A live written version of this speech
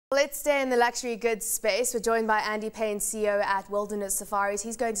Let's stay in the luxury goods space. We're joined by Andy Payne, CEO at Wilderness Safaris.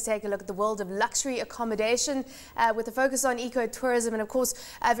 He's going to take a look at the world of luxury accommodation with a focus on ecotourism and, of course,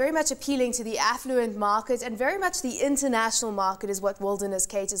 very much appealing to the affluent market, and very much the international market is what Wilderness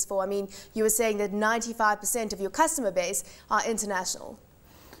caters for. I mean, you were saying that 95% of your customer base are international.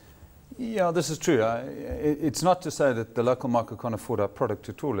 Yeah, this is true. It's not to say that the local market can't afford our product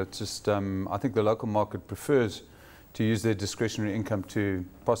at all. It's just I think the local market prefers to use their discretionary income to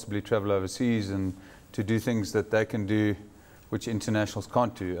possibly travel overseas and to do things that they can do which internationals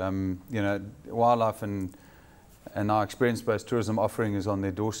can't do. You know, wildlife and our experience-based tourism offering is on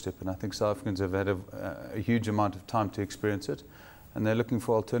their doorstep, and I think South Africans have had a huge amount of time to experience it, and they're looking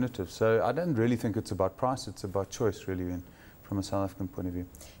for alternatives. So I don't really think it's about price, it's about choice really, from a South African point of view.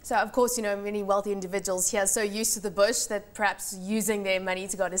 So, of course, you know, many wealthy individuals here are so used to the bush that perhaps using their money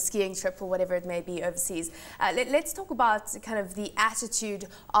to go on a skiing trip or whatever it may be overseas. Let's talk about kind of the attitude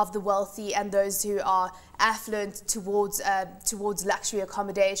of the wealthy and those who are affluent towards luxury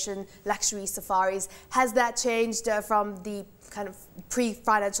accommodation, luxury safaris. Has that changed from the kind of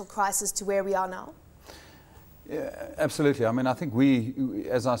pre-financial crisis to where we are now? Yeah, absolutely. I mean, I think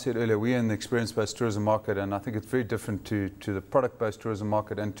as I said earlier, we're in the experience-based tourism market, and I think it's very different to the product-based tourism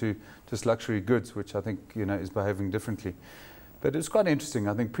market and to just luxury goods, which I think, you know, is behaving differently. But it's quite interesting.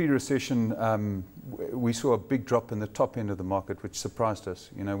 I think pre-recession, we saw a big drop in the top end of the market, which surprised us.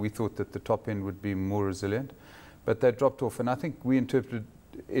 You know, we thought that the top end would be more resilient, but that dropped off. And I think we interpreted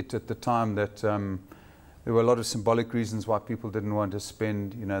it at the time that there were a lot of symbolic reasons why people didn't want to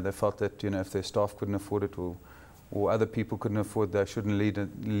spend. You know, they felt that, you know, if their staff couldn't afford it or other people couldn't afford, they shouldn't lead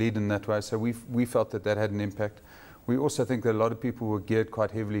in that way. So we felt that had an impact. We also think that a lot of people were geared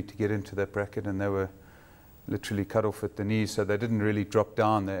quite heavily to get into that bracket, and they were literally cut off at the knees, so they didn't really drop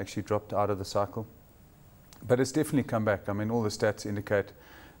down, they actually dropped out of the cycle. But it's definitely come back. I mean, all the stats indicate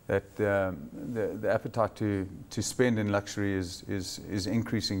that the appetite to spend in luxury is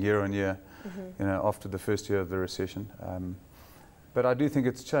increasing year on year, you know, after the first year of the recession. But I do think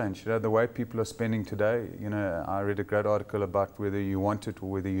it's changed. You know, the way people are spending today, you know, I read a great article about whether you want it or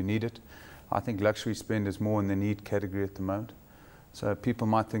whether you need it. I think luxury spend is more in the need category at the moment. So people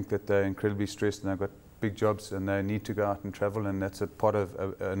might think that they're incredibly stressed and they've got big jobs and they need to go out and travel, and that's a part of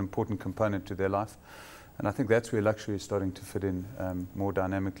an important component to their life. And I think that's where luxury is starting to fit in more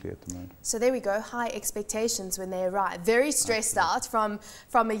dynamically at the moment. So there we go, high expectations when they arrive. Very stressed out from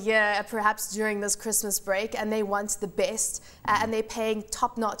a year, perhaps during this Christmas break, and they want the best, and they're paying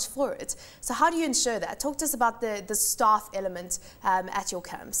top-notch for it. So how do you ensure that? Talk to us about the staff element at your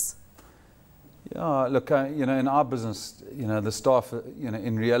camps. Yeah, look, you know, in our business, you know, the staff, you know,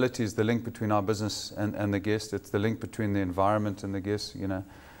 in reality is the link between our business and the guest. It's the link between the environment and the guest, you know.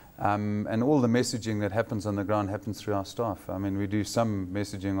 And all the messaging that happens on the ground happens through our staff. I mean, we do some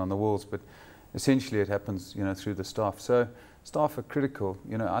messaging on the walls, but essentially it happens, you know, through the staff. So staff are critical.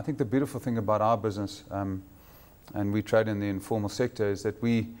 You know, I think the beautiful thing about our business, and we trade in the informal sector, is that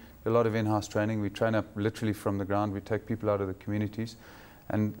we do a lot of in-house training. We train up literally from the ground. We take people out of the communities.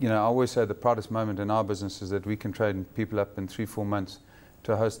 And, you know, I always say the proudest moment in our business is that we can train people up in 3-4 months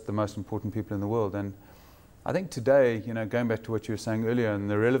to host the most important people in the world. And I think today, you know, going back to what you were saying earlier, and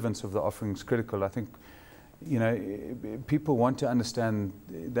the relevance of the offering is critical. I think, you know, people want to understand,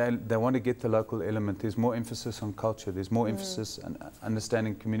 they want to get the local element. There's more emphasis on culture. There's more emphasis on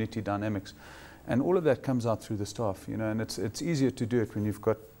understanding community dynamics. And all of that comes out through the staff, you know, and it's easier to do it when you've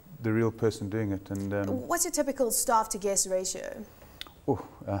got the real person doing it. And what's your typical staff to guest ratio?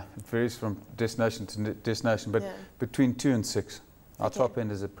 It varies from destination to destination, but between 2 and 6. Our top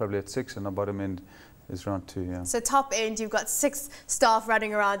end is probably at 6, and our bottom end is around 2, yeah. So top end, you've got 6 staff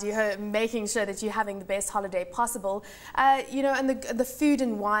running around you, making sure that you're having the best holiday possible. You know, and the food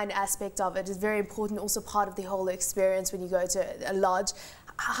and wine aspect of it is very important, also part of the whole experience when you go to a lodge.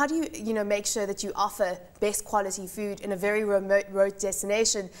 How do you know, make sure that you offer best quality food in a very remote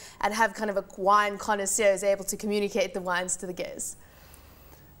destination and have kind of a wine connoisseur is able to communicate the wines to the guests?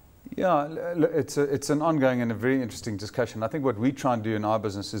 Yeah, it's an ongoing and a very interesting discussion. I think what we try and do in our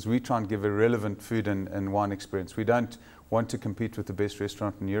business is we try and give a relevant food and wine experience. We don't want to compete with the best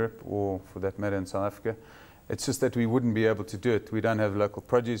restaurant in Europe or, for that matter, in South Africa. It's just that we wouldn't be able to do it. We don't have local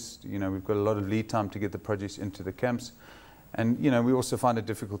produce. You know, we've got a lot of lead time to get the produce into the camps. And, you know, we also find it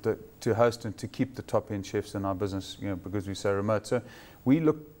difficult to host and to keep the top-end chefs in our business, you know, because we're so remote. So we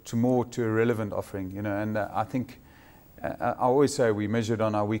look to a relevant offering, you know, and I think I always say we measured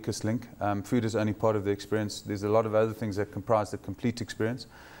on our weakest link. Food is only part of the experience. There's a lot of other things that comprise the complete experience,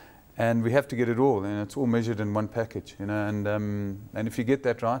 and we have to get it all, and it's all measured in one package, you know. And if you get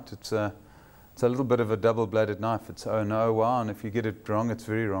that right, it's it's a little bit of a double-bladed knife. It's oh no, wow, and if you get it wrong, it's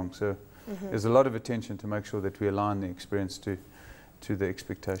very wrong. So there's a lot of attention to make sure that we align the experience to the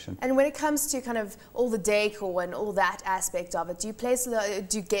expectation. And when it comes to kind of all the decor and all that aspect of it,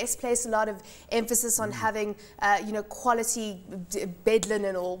 do guests place a lot of emphasis on having, you know, quality bed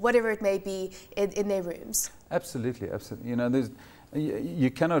linen or whatever it may be in their rooms? Absolutely, absolutely. You know,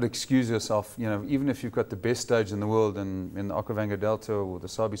 you cannot excuse yourself, you know, even if you've got the best stage in the world in the Okavango Delta or the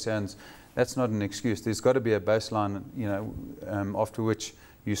Sabi Sands, that's not an excuse. There's got to be a baseline, you know, after which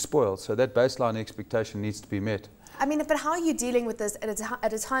you spoil. So that baseline expectation needs to be met. I mean, but how are you dealing with this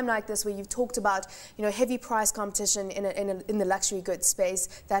at a time like this, where you've talked about, you know, heavy price competition in the luxury goods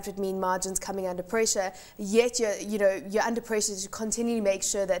space? That would mean margins coming under pressure. Yet you're under pressure to continually make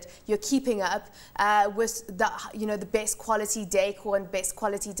sure that you're keeping up with the best quality decor and best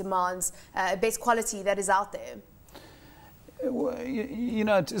quality demands, best quality that is out there. Well, you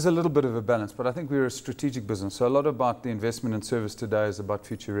know, it is a little bit of a balance, but I think we're a strategic business. So a lot about the investment in service today is about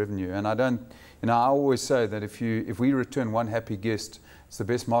future revenue. And I always say that if we return one happy guest, it's the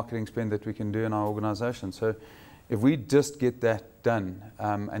best marketing spend that we can do in our organization. So if we just get that done,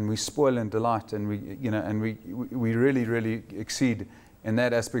 and we spoil and delight, and we really exceed in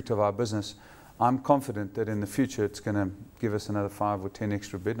that aspect of our business, I'm confident that in the future it's going to give us another 5 or 10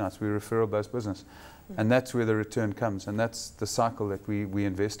 extra bed nights. We're a referral-based business. And that's where the return comes, and that's the cycle that we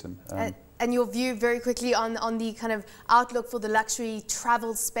invest in. And your view very quickly on the kind of outlook for the luxury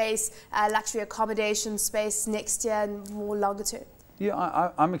travel space, luxury accommodation space next year and more longer term?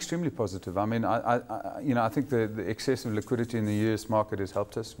 Yeah, I'm extremely positive. I mean, I think the excessive liquidity in the US market has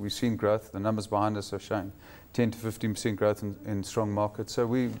helped us. We've seen growth. The numbers behind us are showing 10 to 15% growth in strong markets. So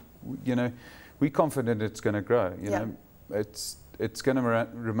we're confident it's going to grow. You know, it's going to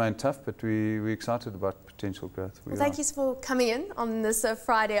remain tough, but we're excited about potential growth. Well, thank you for coming in on this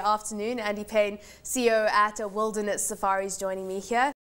Friday afternoon. Andy Payne, CEO at Wilderness Safaris, joining me here.